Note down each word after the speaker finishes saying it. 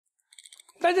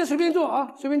大家随便坐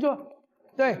啊，随便坐。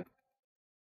对。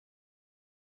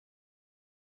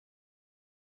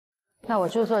那我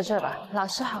就坐这儿吧。老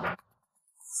师好。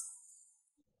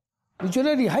你觉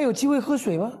得你还有机会喝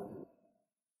水吗？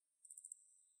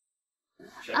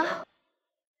啊。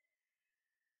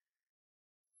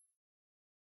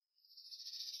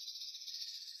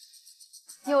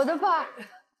有的吧。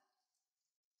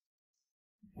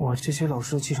哇，这些老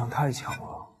师的气场太强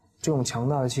了，这种强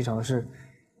大的气场是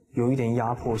有一点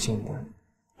压迫性的。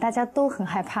大家都很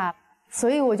害怕，所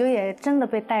以我就也真的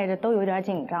被带着，都有点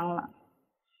紧张了。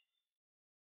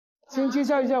先介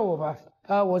绍一下我吧，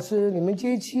我是你们这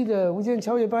一期的无限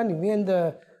超越班里面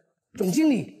的总经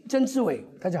理曾志伟，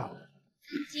大家好。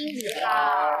经理好。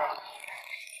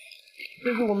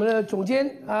这是我们的总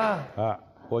监啊。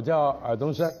我叫尔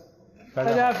冬升，大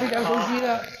家非常熟悉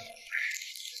的。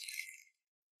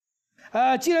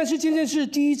既然是今天是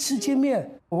第一次见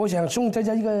面，我想送大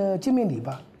家一个见面礼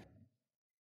吧。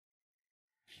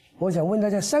我想问大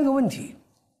家3个问题，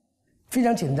非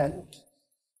常简单，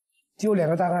只有2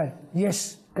个答案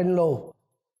 ，yes 跟 no。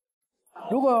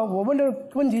如果我问的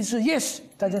问题是 yes，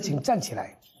 大家请站起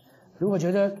来；如果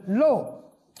觉得 no，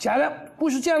 假的，不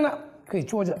是这样的，可以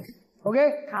坐着。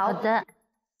OK？ 好的。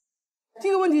第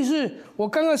一个问题是我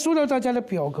刚刚收到大家的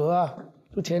表格啊，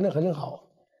都填得很好。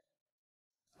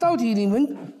到底你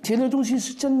们填的东西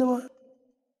是真的吗？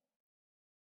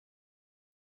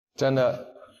真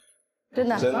的。真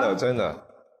的。真的真的。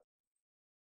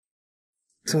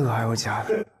这个还有假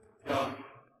的？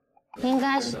应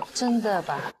该是真的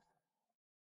吧。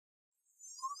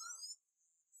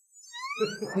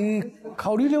你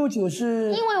考虑那么久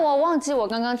是？因为我忘记我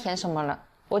刚刚填什么了，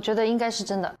我觉得应该是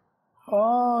真的。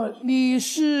哦，你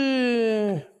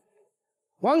是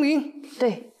王林？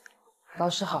对，老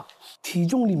师好。体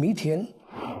重你没填，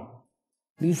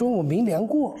你说我没量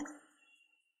过。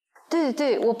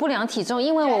对，我不量体重，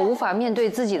因为我无法面对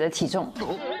自己的体重。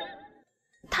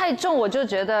太重我就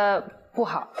觉得不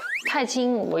好，太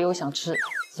轻我又想吃，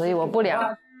所以我不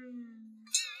量。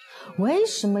为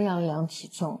什么要量体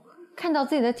重？看到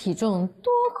自己的体重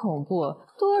多恐怖，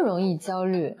多容易焦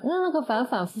虑，那个反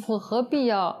反复复，何必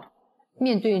要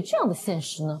面对这样的现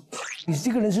实呢？你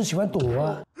这个人是喜欢躲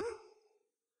啊。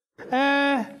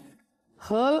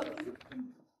何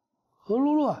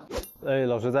露露啊？哎，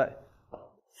老师在。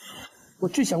我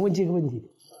最想问这个问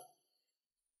题。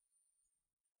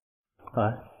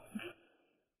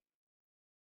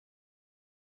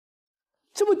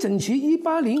这么整齐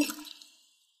180。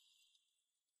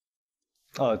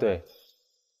对。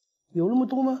有那么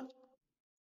多吗？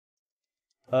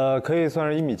可以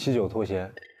算是1.79米拖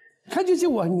鞋。看这些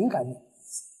我很敏感的。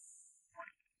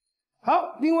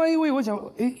好，另外一位我想，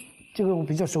这个我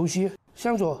比较熟悉，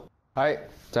向佐。嗨，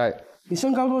在。你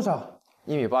身高多少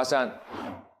？1.83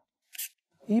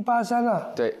米。 183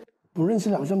啊？对。不认识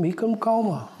的好像没跟高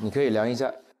嘛。你可以量一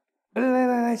下。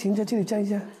来，请在这里站一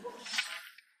下。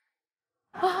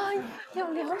啊，要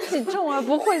量体重啊？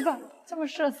不会吧，这么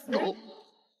社死？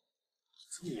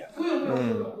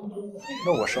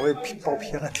那我稍微报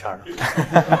偏了点儿。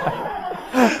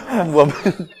我们。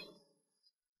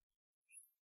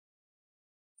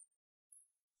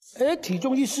体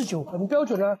重149，很标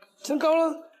准啊。身高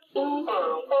呢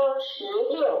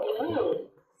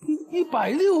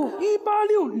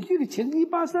？186，186，你这里填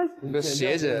183。你的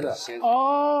鞋子。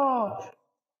哦。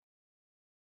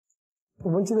我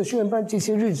们这个训练班这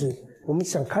些日子，我们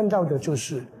想看到的就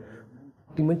是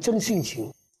你们真性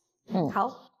情。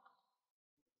好。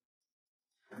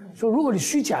说如果你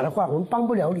虚假的话，我们帮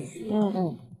不了你。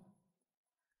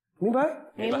明白？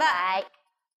明白。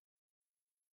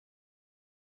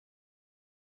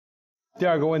第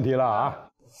2个问题了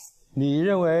啊，你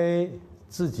认为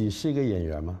自己是一个演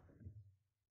员吗？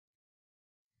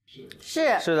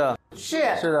是。是的。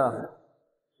是。是的。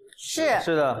是。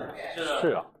是的。是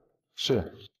啊。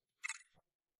是。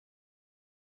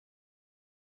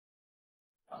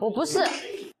我不是。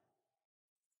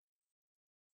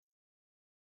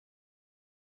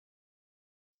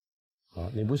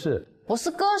你不是。我是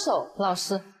歌手，老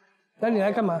师。那你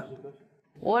来干嘛？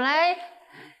我来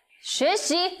学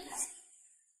习。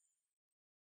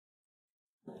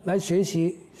来学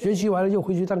习，学习完了又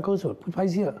回去当歌手，不拍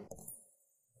戏了。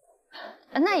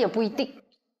那也不一定。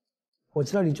我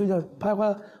知道你就叫拍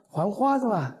黄花是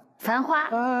吧？繁花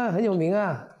啊，很有名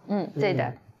啊。对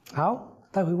的。好，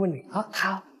待会问你啊。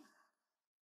好。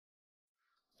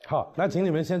好，那请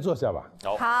你们先坐下吧。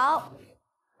好。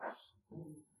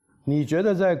你觉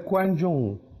得在观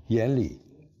众眼里，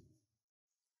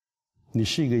你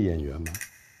是一个演员吗？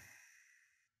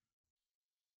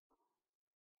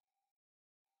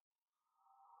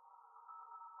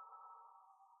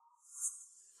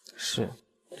是。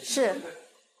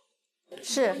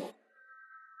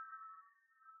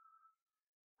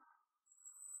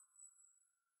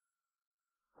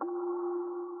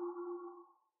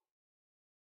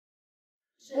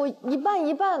我一半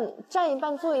一半，站一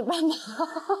半坐一半吧。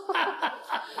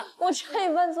我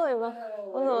站一半坐一半，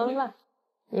我怎么办？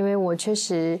因为我确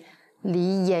实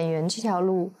离演员这条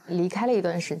路离开了一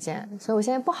段时间，所以我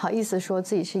现在不好意思说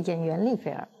自己是演员里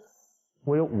菲尔。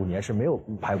我有5年是没有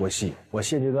拍过戏，我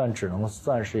现阶段只能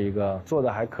算是一个做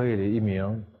的还可以的一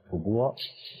名主播。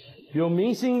有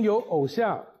明星有偶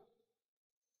像，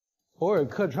偶尔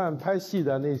客串拍戏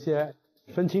的那些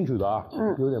分清楚的啊，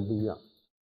有点不一样。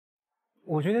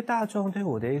我觉得大众对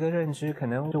我的一个认知，可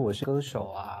能就我是歌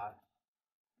手啊。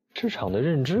市场的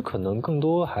认知可能更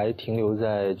多还停留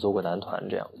在走过男团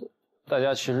这样子。大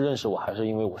家其实认识我还是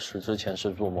因为我之前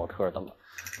是做模特的嘛，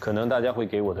可能大家会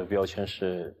给我的标签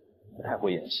是不太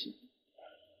会演戏。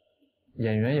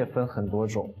演员也分很多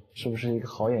种，是不是一个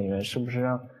好演员？是不是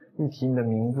让一提你的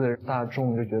名字，大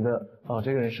众就觉得哦，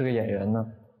这个人是个演员呢？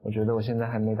我觉得我现在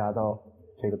还没达到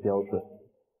这个标准。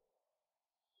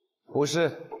不是。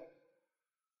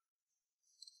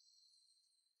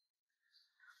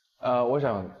我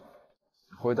想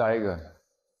回答一个，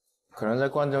可能在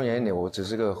观众眼里我只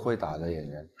是个会打的演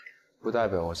员，不代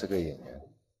表我是个演员。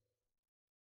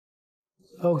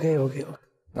OK。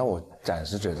那我暂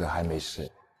时觉得还没事。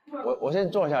我先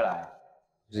坐下来，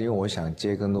是因为我想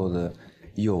接更多的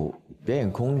有表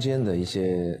演空间的一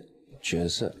些角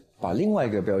色，把另外一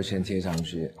个标签贴上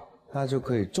去，那就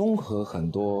可以综合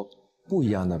很多不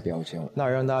一样的标签，那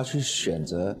让大家去选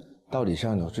择到底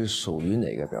上头最属于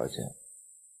哪个标签。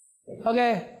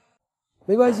OK，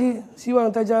 没关系，希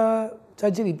望大家在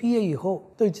这里毕业以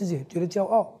后，对自己觉得骄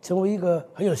傲，成为一个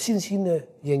很有信心的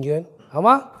演员，好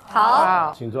吗？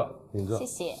好，请坐，请坐。谢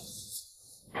谢。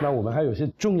那我们还有些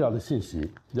重要的信息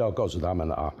要告诉他们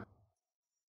了啊，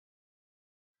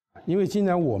因为今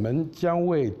年我们将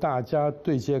为大家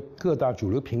对接各大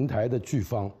主流平台的剧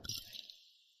方，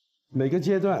每个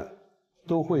阶段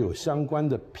都会有相关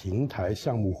的平台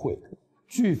项目会。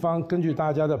剧方根据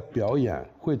大家的表演，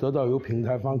会得到由平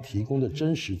台方提供的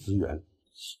真实资源，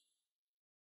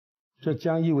这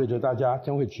将意味着大家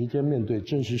将会直接面对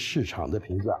真实市场的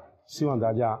评价。希望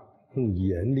大家更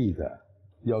严厉地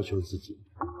要求自己。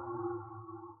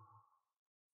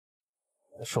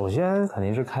首先肯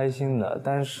定是开心的，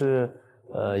但是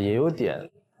也有点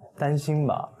担心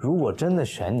吧。如果真的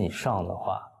选你上的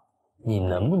话，你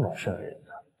能不能胜任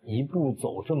呢？一步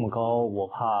走这么高，我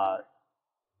怕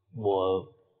我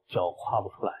脚跨不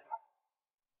出来。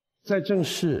在正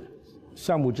式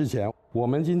项目之前，我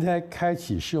们今天开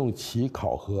启试用期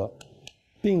考核，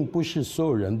并不是所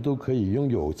有人都可以拥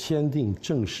有签订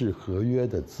正式合约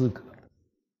的资格，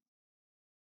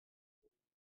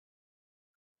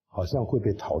好像会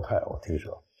被淘汰。我听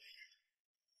说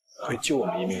会救我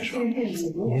们一命是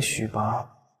吧？也许吧，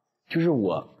就是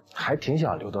我还挺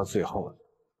想留到最后的，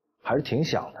还是挺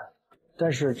想的。但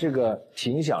是这个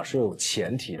挺想是有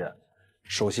前提的，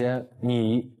首先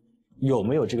你有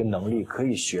没有这个能力可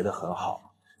以学得很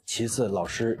好，其次老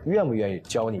师愿不愿意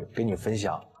教你跟你分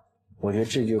享，我觉得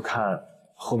这就看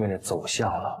后面的走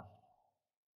向了。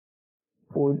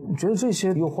我觉得这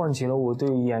些又唤起了我对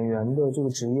演员的这个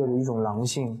职业的一种狼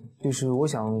性，就是我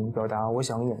想表达，我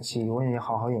想演戏，我也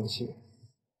好好演戏。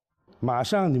马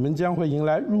上你们将会迎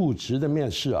来入职的面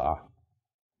试啊！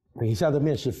等一下的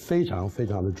面试非常非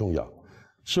常的重要，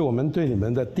是我们对你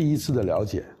们的第一次的了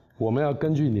解。我们要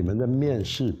根据你们的面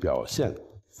试表现，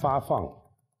发放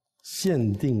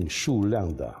限定数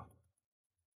量的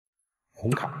红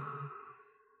卡。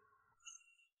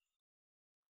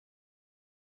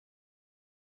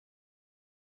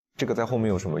这个在后面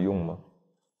有什么用吗？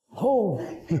哦，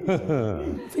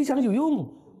非常有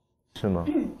用，是吗？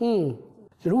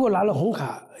如果拿了红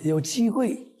卡，有机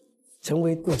会成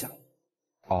为队长。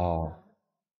哦，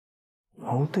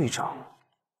队长。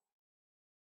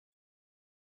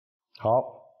好，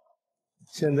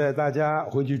现在大家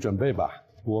回去准备吧，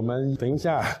我们等一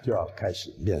下就要开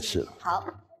始面试了。好，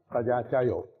大家加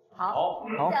油。好，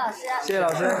谢谢老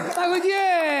师，谢谢老师，待会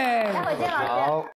见。待会见，老师。好。